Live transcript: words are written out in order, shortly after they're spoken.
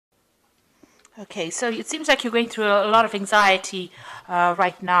Okay, so it seems like you're going through a lot of anxiety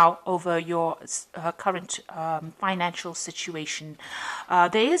right now over your current financial situation.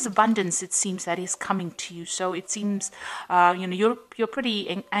 There is abundance, it seems, that is coming to you. So it seems, you're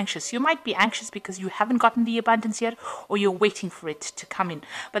pretty anxious. You might be anxious because you haven't gotten the abundance yet, or you're waiting for it to come in.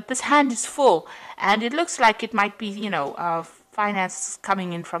 But this hand is full, and it looks like it might be, finance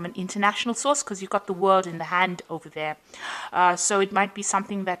coming in from an international source, because you've got the world in the hand over there. So it might be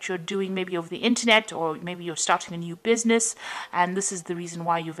something that you're doing maybe over the internet, or maybe you're starting a new business, and this is the reason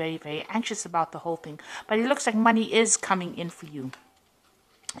why you're very, very anxious about the whole thing. But it looks like money is coming in for you.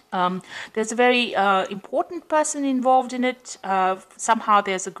 There's a very important person involved in it. Somehow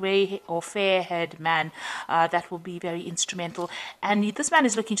there's a grey or fair-haired man that will be very instrumental. And this man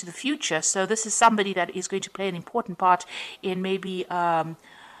is looking to the future. So this is somebody that is going to play an important part in maybe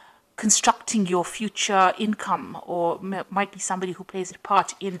constructing your future income, or might be somebody who plays a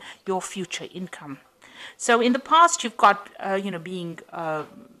part in your future income. So in the past, you've got, being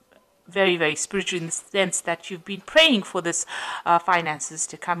very, very spiritual, in the sense that you've been praying for this finances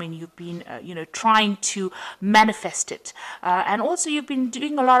to come in. You've been, trying to manifest it. And also you've been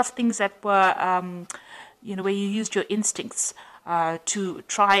doing a lot of things that were, where you used your instincts to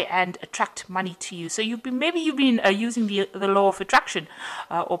try and attract money to you. So you've been using the law of attraction,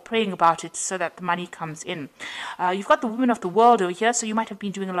 or praying about it so that the money comes in. You've got the woman of the world over here, so you might have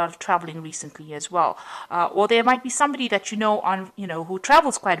been doing a lot of traveling recently as well. Or there might be somebody that who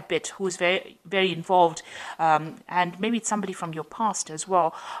travels quite a bit, who is very, very involved, and maybe it's somebody from your past as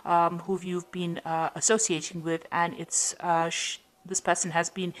well, who you've been associating with, and it's this person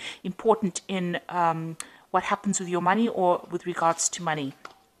has been important in what happens with your money, or with regards to money.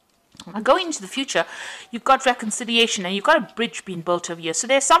 Going into the future, you've got reconciliation, and you've got a bridge being built over here. So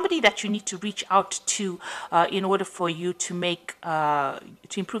there's somebody that you need to reach out to in order for you to to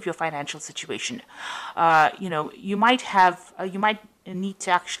improve your financial situation. You might need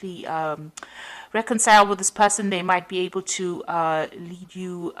to actually reconcile with this person. They might be able to lead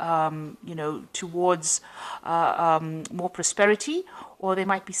you, towards more prosperity, or there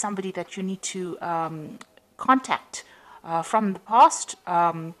might be somebody that you need to contact from the past.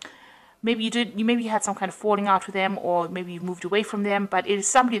 Maybe you had some kind of falling out with them, or maybe you moved away from them, but it is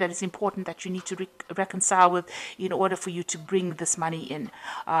somebody that is important that you need to reconcile with in order for you to bring this money in.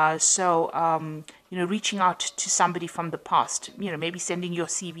 Reaching out to somebody from the past, maybe sending your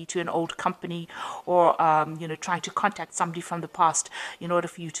CV to an old company, or, trying to contact somebody from the past in order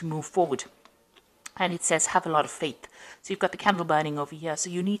for you to move forward. And it says, have a lot of faith. So you've got the candle burning over here. So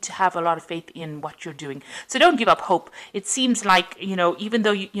you need to have a lot of faith in what you're doing. So don't give up hope. It seems like, even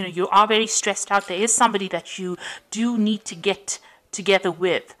though you are very stressed out, there is somebody that you do need to get together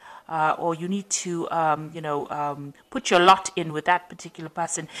with. Or you need to, put your lot in with that particular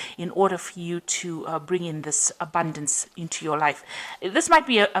person in order for you to bring in this abundance into your life. This might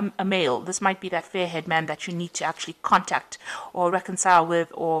be a male. This might be that fair-haired man that you need to actually contact or reconcile with,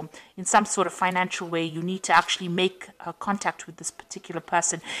 or in some sort of financial way, you need to actually make contact with this particular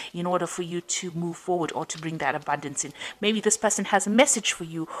person in order for you to move forward, or to bring that abundance in. Maybe this person has a message for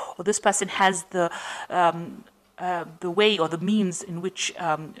you, or this person has the way or the means in which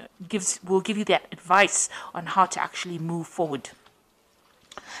will give you that advice on how to actually move forward.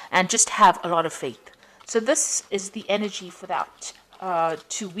 And just have a lot of faith. So this is the energy for that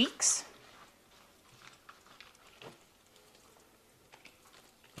 2 weeks.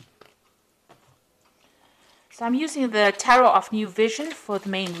 So I'm using the Tarot of New Vision for the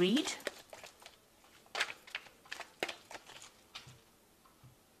main read.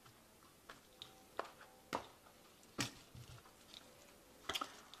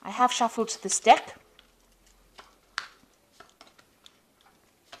 I have shuffled this deck.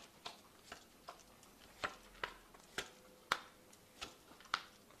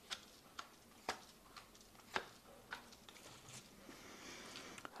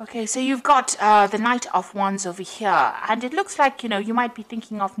 Okay, so you've got the Knight of Wands over here, and it looks like, you might be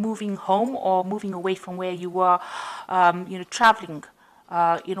thinking of moving home, or moving away from where you were, traveling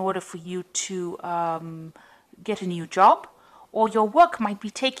in order for you to get a new job. Or your work might be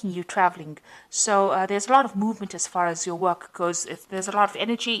taking you traveling. So there's a lot of movement as far as your work goes. If there's a lot of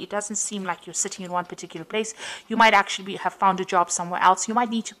energy, it doesn't seem like you're sitting in one particular place. You might actually have found a job somewhere else. You might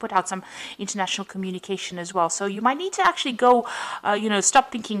need to put out some international communication as well. So you might need to actually go,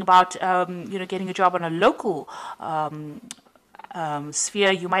 stop thinking about, getting a job on a local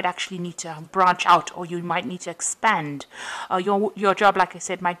sphere. You might actually need to branch out, or you might need to expand. Your job, like I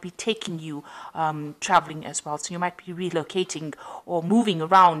said, might be taking you traveling as well. So you might be relocating or moving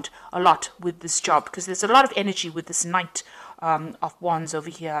around a lot with this job, because there's a lot of energy with this Knight of Wands over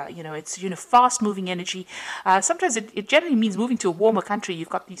here. It's, fast moving energy. Sometimes it generally means moving to a warmer country. You've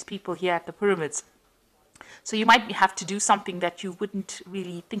got these people here at the pyramids. So you might have to do something that you wouldn't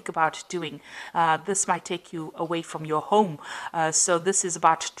really think about doing. This might take you away from your home. So this is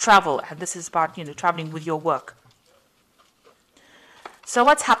about travel, and this is about, traveling with your work. So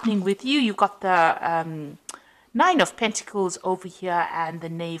what's happening with you? You've got the Nine of Pentacles over here and the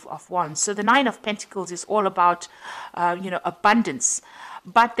Knave of Wands. So the Nine of Pentacles is all about, abundance.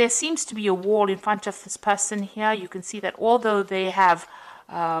 But there seems to be a wall in front of this person here. You can see that although they have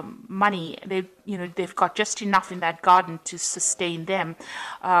money, they've got just enough in that garden to sustain them.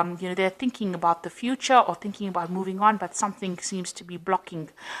 They're thinking about the future or thinking about moving on, but something seems to be blocking.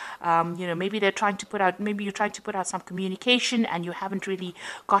 Maybe they're trying to put out, maybe you're trying to put out some communication and you haven't really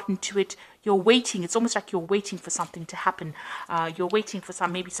gotten to it. You're waiting. It's almost like you're waiting for something to happen. You're waiting for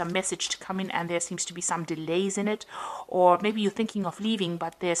maybe some message to come in, and there seems to be some delays in it. Or maybe you're thinking of leaving,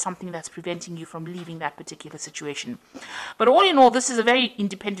 but there's something that's preventing you from leaving that particular situation. But all in all, this is a very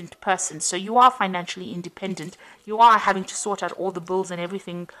independent person. So you are financially independent. You are having to sort out all the bills and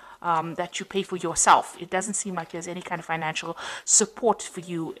everything that you pay for yourself. It doesn't seem like there's any kind of financial support for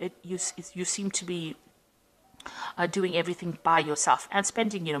you. You seem to be doing everything by yourself and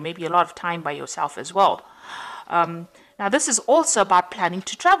spending, maybe a lot of time by yourself as well. Now, this is also about planning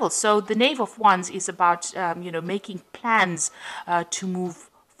to travel. So the Knave of Wands is about, making plans to move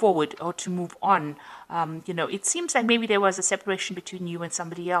forward or to move on. It seems like maybe there was a separation between you and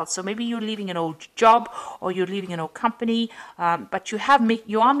somebody else. So maybe you're leaving an old job or you're leaving an old company, but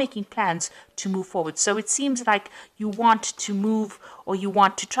you are making plans to move forward. So it seems like you want to move or you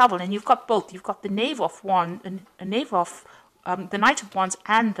want to travel, and you've got both. You've got the Knave of Wands, the Knight of Wands,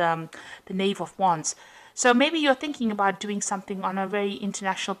 and the Knave of Wands. So maybe you're thinking about doing something on a very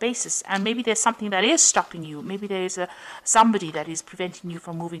international basis, and maybe there's something that is stopping you. Maybe there is somebody that is preventing you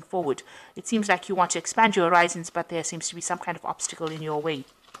from moving forward. It seems like you want to expand your horizons, but there seems to be some kind of obstacle in your way.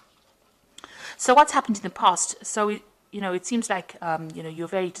 So what's happened in the past? So it seems like you're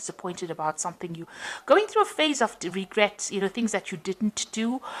very disappointed about something. You going through a phase of regret. Things that you didn't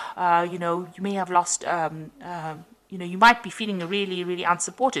do. You may have lost. You might be feeling really, really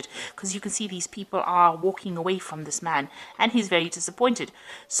unsupported because you can see these people are walking away from this man and he's very disappointed.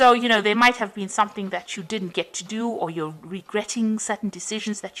 So, there might have been something that you didn't get to do, or you're regretting certain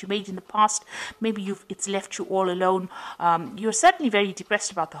decisions that you made in the past. Maybe it's left you all alone. You're certainly very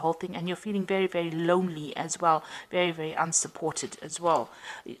depressed about the whole thing, and you're feeling very, very lonely as well. Very, very unsupported as well.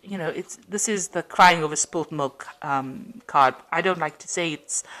 This is the crying over spilt milk card. I don't like to say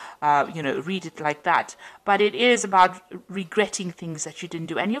it's, read it like that, but it is about regretting things that you didn't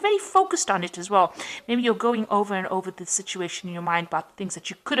do, and you're very focused on it as well. Maybe you're going over and over the situation in your mind about things that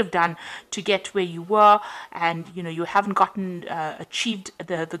you could have done to get where you were, and you haven't gotten achieved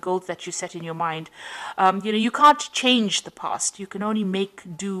the goals that you set in your mind. You can't change the past. You can only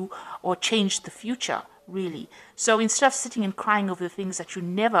make do or change the future, really. So instead of sitting and crying over the things that you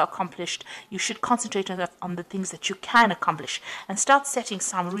never accomplished, you should concentrate on the things that you can accomplish and start setting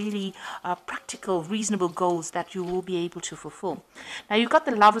some really practical, reasonable goals that you will be able to fulfill. Now, you've got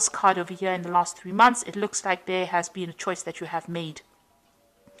the Lovers card over here. In the last 3 months, it looks like there has been a choice that you have made.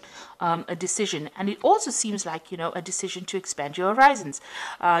 A decision, and it also seems like a decision to expand your horizons.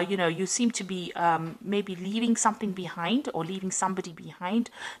 You seem to be maybe leaving something behind or leaving somebody behind.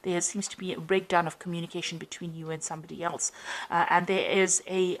 There seems to be a breakdown of communication between you and somebody else, and there is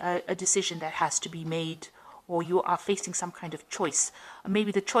a decision that has to be made, or you are facing some kind of choice.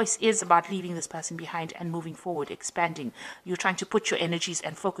 Maybe the choice is about leaving this person behind and moving forward, expanding. You're trying to put your energies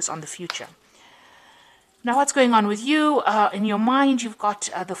and focus on the future. Now, what's going on with you? In your mind, you've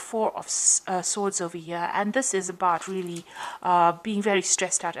got the Four of Swords over here, and this is about really being very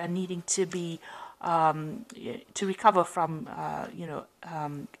stressed out and needing to be to recover from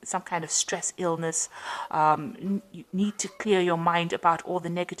some kind of stress, illness. You need to clear your mind about all the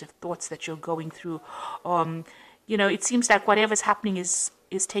negative thoughts that you're going through. It seems like whatever's happening is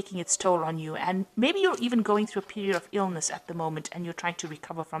taking its toll on you, and maybe you're even going through a period of illness at the moment and you're trying to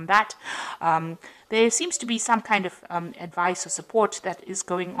recover from that. There seems to be some kind of advice or support that is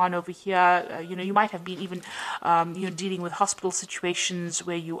going on over here. You might have been even dealing with hospital situations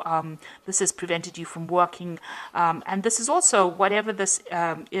where this has prevented you from working, and this is also, whatever this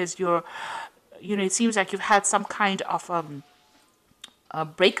is, it seems like you've had some kind of a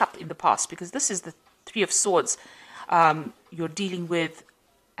breakup in the past, because this is the Three of Swords. You're dealing with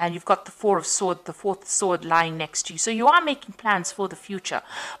and you've got the Four of Swords, the fourth sword lying next to you. So you are making plans for the future,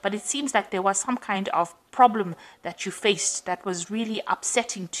 but it seems like there was some kind of problem that you faced that was really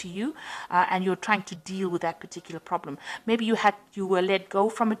upsetting to you, and you're trying to deal with that particular problem. Maybe you were let go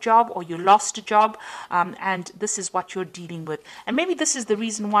from a job, or you lost a job, and this is what you're dealing with. And maybe this is the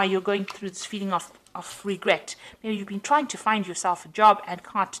reason why you're going through this feeling of regret. Maybe you've been trying to find yourself a job and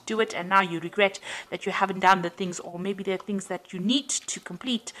can't do it, and now you regret that you haven't done the things, or maybe there are things that you need to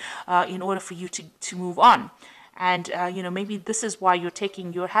complete in order for you to move on. And maybe this is why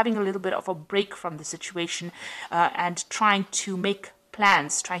you're having a little bit of a break from the situation, and trying to make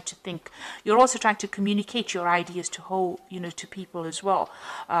plans, trying to think. You're also trying to communicate your ideas to people as well.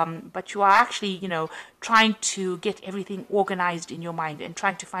 But you are actually, trying to get everything organized in your mind and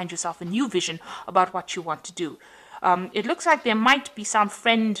trying to find yourself a new vision about what you want to do. It looks like there might be some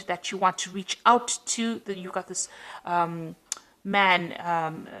friend that you want to reach out to. That you've got this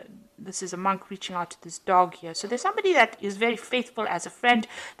man. This is a monk reaching out to this dog here. So there's somebody that is very faithful as a friend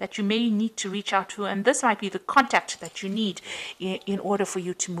that you may need to reach out to, and this might be the contact that you need in order for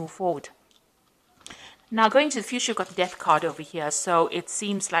you to move forward. Now, going to the future, you've got the Death card over here. So it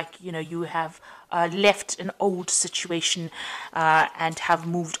seems like, you have left an old situation and have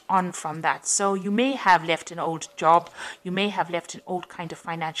moved on from that. So you may have left an old job. You may have left an old kind of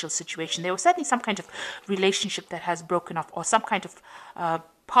financial situation. There was certainly some kind of relationship that has broken off, or some kind of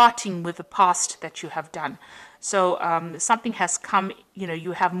parting with the past that you have done. So something has come,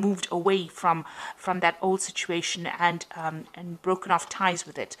 you have moved away from that old situation and broken off ties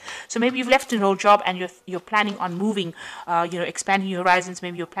with it. So maybe you've left an old job and you're planning on moving, expanding your horizons.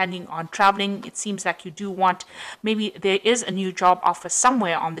 Maybe you're planning on traveling. It seems like you do want, maybe there is a new job offer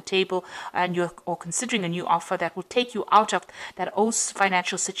somewhere on the table, and you're considering a new offer that will take you out of that old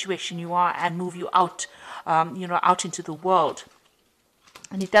financial situation you are and move you out, out into the world.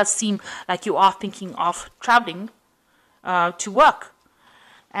 And it does seem like you are thinking of traveling to work.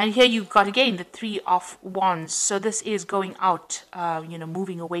 And here you've got, again, the Three of Wands. So this is going out,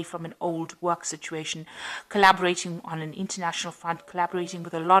 moving away from an old work situation, collaborating on an international front, collaborating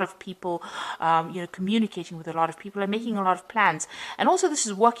with a lot of people, communicating with a lot of people and making a lot of plans. And also this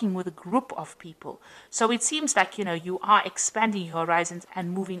is working with a group of people. So it seems like, you are expanding your horizons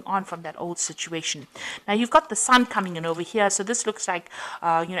and moving on from that old situation. Now you've got the Sun coming in over here. So this looks like,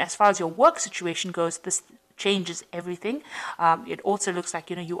 as far as your work situation goes, this changes everything. It also looks like,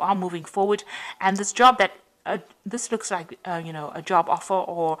 you are moving forward, and this job that this looks like, a job offer,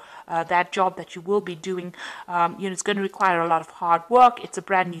 or that job that you will be doing, it's going to require a lot of hard work. It's a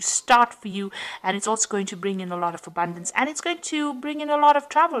brand new start for you, and it's also going to bring in a lot of abundance, and it's going to bring in a lot of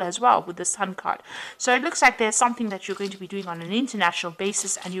travel as well with the Sun card. So it looks like there's something that you're going to be doing on an international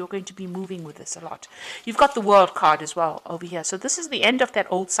basis, and you're going to be moving with this a lot. You've got the World card as well over here. So this is the end of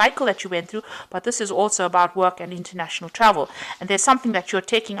that old cycle that you went through, but this is also about work and international travel. And there's something that you're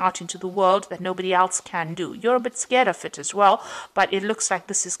taking out into the world that nobody else can do. You're a bit scared of it as well, but it looks like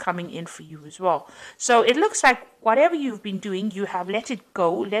this is coming in for you as well. So it looks like whatever you've been doing, you have let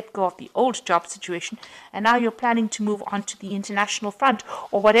go of the old job situation, and now you're planning to move on to the international front,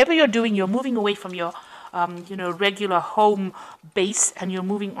 or whatever you're doing, you're moving away from your regular home base, and you're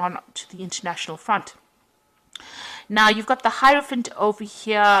moving on to the international front. Now you've got the Hierophant over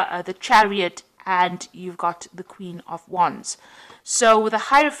here, the Chariot, and you've got the Queen of Wands. So with the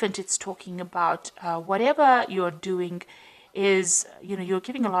Hierophant, it's talking about whatever you're doing is, you're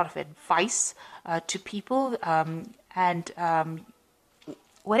giving a lot of advice to people, and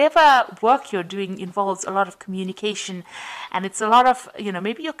whatever work you're doing involves a lot of communication, and it's a lot of,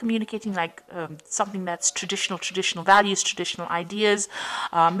 maybe you're communicating like something that's traditional values, traditional ideas.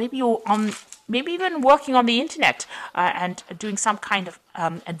 Maybe you're maybe even working on the internet and doing some kind of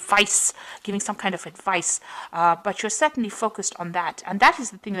advice, giving some kind of advice, but you're certainly focused on that, and that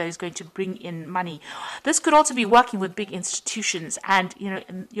is the thing that is going to bring in money. This could also be working with big institutions, and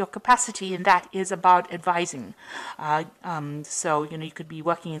your capacity in that is about advising. So you could be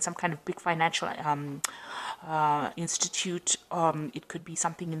working in some kind of big financial institute. It could be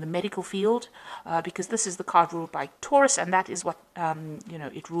something in the medical field, because this is the card ruled by Taurus, and that is what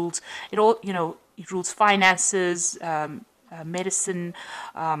it rules. It rules finances, medicine,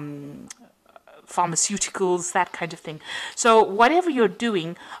 pharmaceuticals, that kind of thing. So whatever you're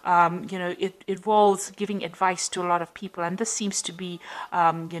doing, it involves giving advice to a lot of people, and this seems to be,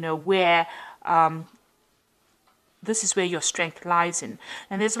 where this is where your strength lies in.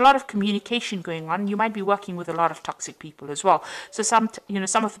 And there's a lot of communication going on. You might be working with a lot of toxic people as well. So some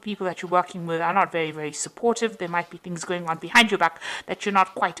of the people that you're working with are not very, very supportive. There might be things going on behind your back that you're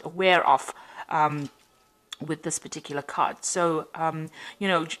not quite aware of. with this particular card. So, you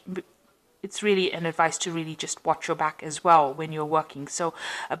know, it's really an advice to really just watch your back as well when you're working. So,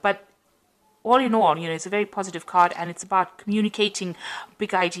 but all in all, you know, it's a very positive card, and it's about communicating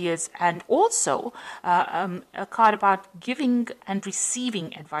big ideas, and also a card about giving and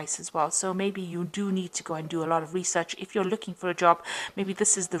receiving advice as well. So maybe you do need to go and do a lot of research. If you're looking for a job, maybe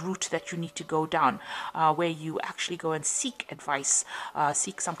this is the route that you need to go down, where you actually go and seek advice,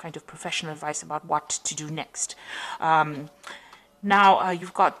 seek some kind of professional advice about what to do next. Now,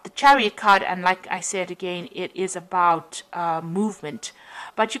 you've got the Chariot card, and like I said again, it is about movement.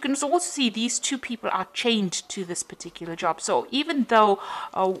 But you can also see these two people are chained to this particular job. So even though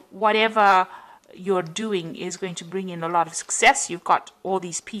whatever you're doing is going to bring in a lot of success, you've got all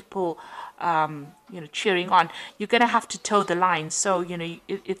these people, you know, cheering on, you're going to have to toe the line. So, you know,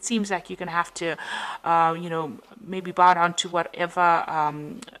 it seems like you're going to have to, you know, maybe bow down to whatever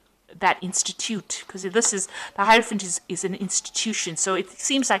that institute, because this is, the Hierophant is an institution. So it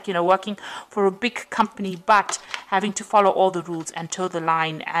seems like, you know, working for a big company, but having to follow all the rules and toe the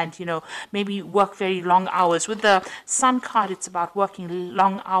line, and, you know, maybe work very long hours. With the Sun card, it's about working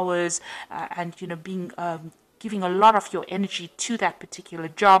long hours, and, you know, being giving a lot of your energy to that particular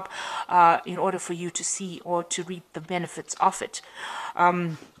job in order for you to see or to reap the benefits of it.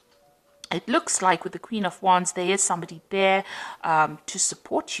 It looks like with the Queen of Wands, there is somebody there to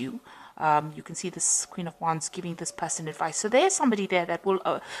support you. You can see this Queen of Wands giving this person advice. So there's somebody there that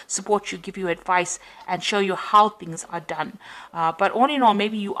will support you, give you advice, and show you how things are done. But all in all,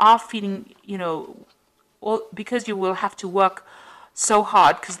 maybe you are feeling, you know, because you will have to work so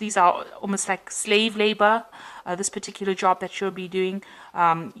hard, because these are almost like slave labor, this particular job that you'll be doing,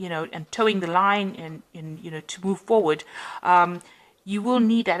 you know, and towing the line and you know, to move forward. You will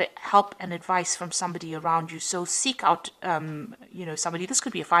need that help and advice from somebody around you. So seek out, you know, somebody. This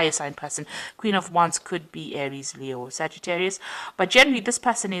could be a fire sign person. Queen of Wands could be Aries, Leo, or Sagittarius. But generally, this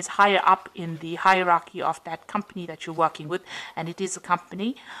person is higher up in the hierarchy of that company that you're working with. And it is a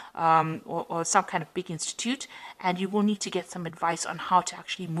company or some kind of big institute. And you will need to get some advice on how to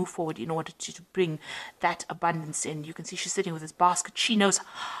actually move forward in order to bring that abundance in. You can see she's sitting with this basket. She knows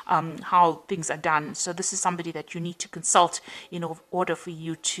how things are done. So this is somebody that you need to consult in order for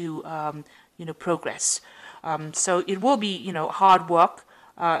you to, you know, progress. So it will be, you know, hard work.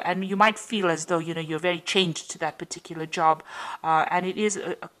 And you might feel as though, you know, you're very chained to that particular job. And it is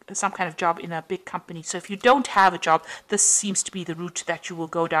some kind of job in a big company. So if you don't have a job, this seems to be the route that you will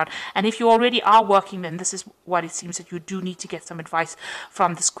go down. And if you already are working, then this is what it seems that you do need to get some advice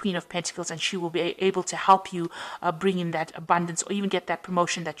from this Queen of Pentacles, and she will be able to help you bring in that abundance, or even get that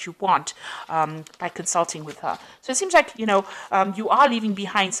promotion that you want by consulting with her. So it seems like, you know, you are leaving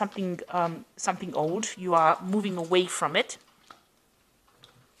behind something, something old. You are moving away from it.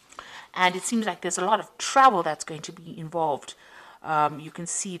 And it seems like there's a lot of travel that's going to be involved. You can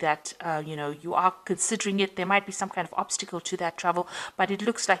see that, you know, you are considering it. There might be some kind of obstacle to that travel, but it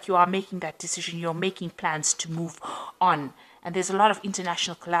looks like you are making that decision. You're making plans to move on. And there's a lot of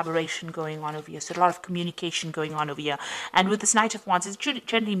international collaboration going on over here. So a lot of communication going on over here. And with this Knight of Wands, it's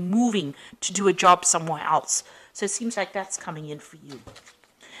generally moving to do a job somewhere else. So it seems like that's coming in for you.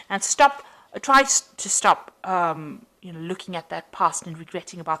 And try to stop, you know, looking at that past and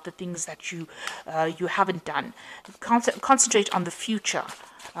regretting about the things that you haven't done. Concentrate on the future,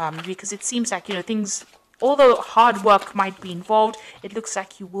 because it seems like, you know, things, although hard work might be involved, it looks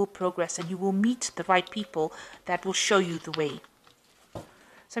like you will progress and you will meet the right people that will show you the way.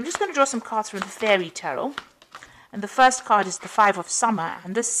 So I'm just going to draw some cards from the Fairy Tarot. And the first card is the Five of Summer,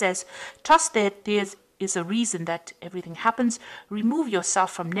 and this says, trust that there's is a reason that everything happens. Remove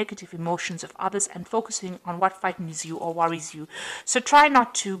yourself from negative emotions of others and focusing on what frightens you or worries you. So try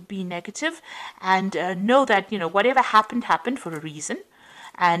not to be negative, and know that, you know, whatever happened for a reason,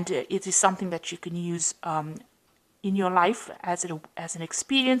 and it is something that you can use in your life as an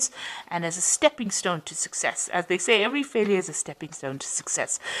experience and as a stepping stone to success. As they say, every failure is a stepping stone to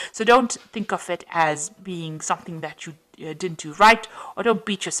success. So don't think of it as being something that you didn't do right, or don't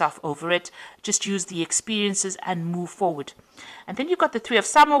beat yourself over it. Just use the experiences and move forward. And then you've got the Three of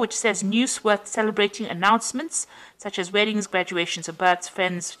Summer, which says news worth celebrating, announcements such as weddings, graduations, or births,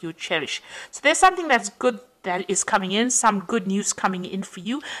 friends you cherish. So there's something that's good that is coming in, some good news coming in for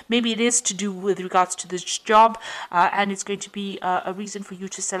you. Maybe it is to do with regards to this job, and it's going to be a reason for you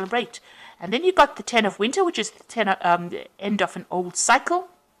to celebrate. And then you've got the Ten of Winter, which is the end of an old cycle,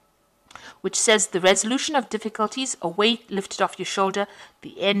 which says the resolution of difficulties, a weight lifted off your shoulder,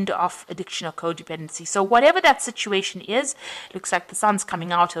 the end of addiction or codependency. So whatever that situation is, looks like the sun's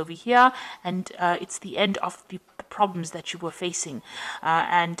coming out over here, and it's the end of the problems that you were facing,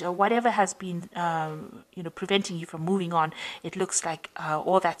 and whatever has been preventing you from moving on, it looks like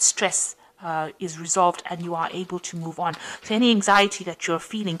all that stress is resolved and you are able to move on. So any anxiety that you're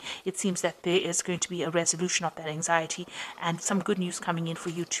feeling, it seems that there is going to be a resolution of that anxiety and some good news coming in for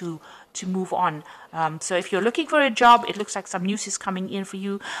you to move on. So if you're looking for a job, it looks like some news is coming in for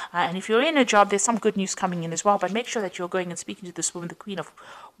you. And if you're in a job, there's some good news coming in as well. But make sure that you're going and speaking to this woman, the Queen of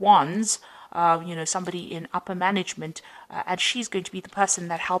Wands, somebody in upper management, and she's going to be the person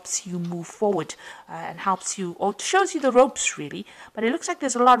that helps you move forward and helps you, or shows you the ropes really. But it looks like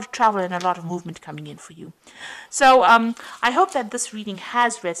there's a lot of travel and a lot of movement coming in for you. So I hope that this reading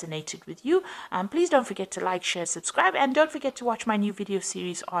has resonated with you. Please don't forget to like, share, subscribe, and don't forget to watch my new video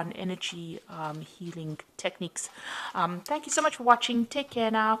series on energy healing techniques. Thank you so much for watching. Take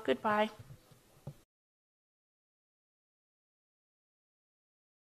care now. Goodbye.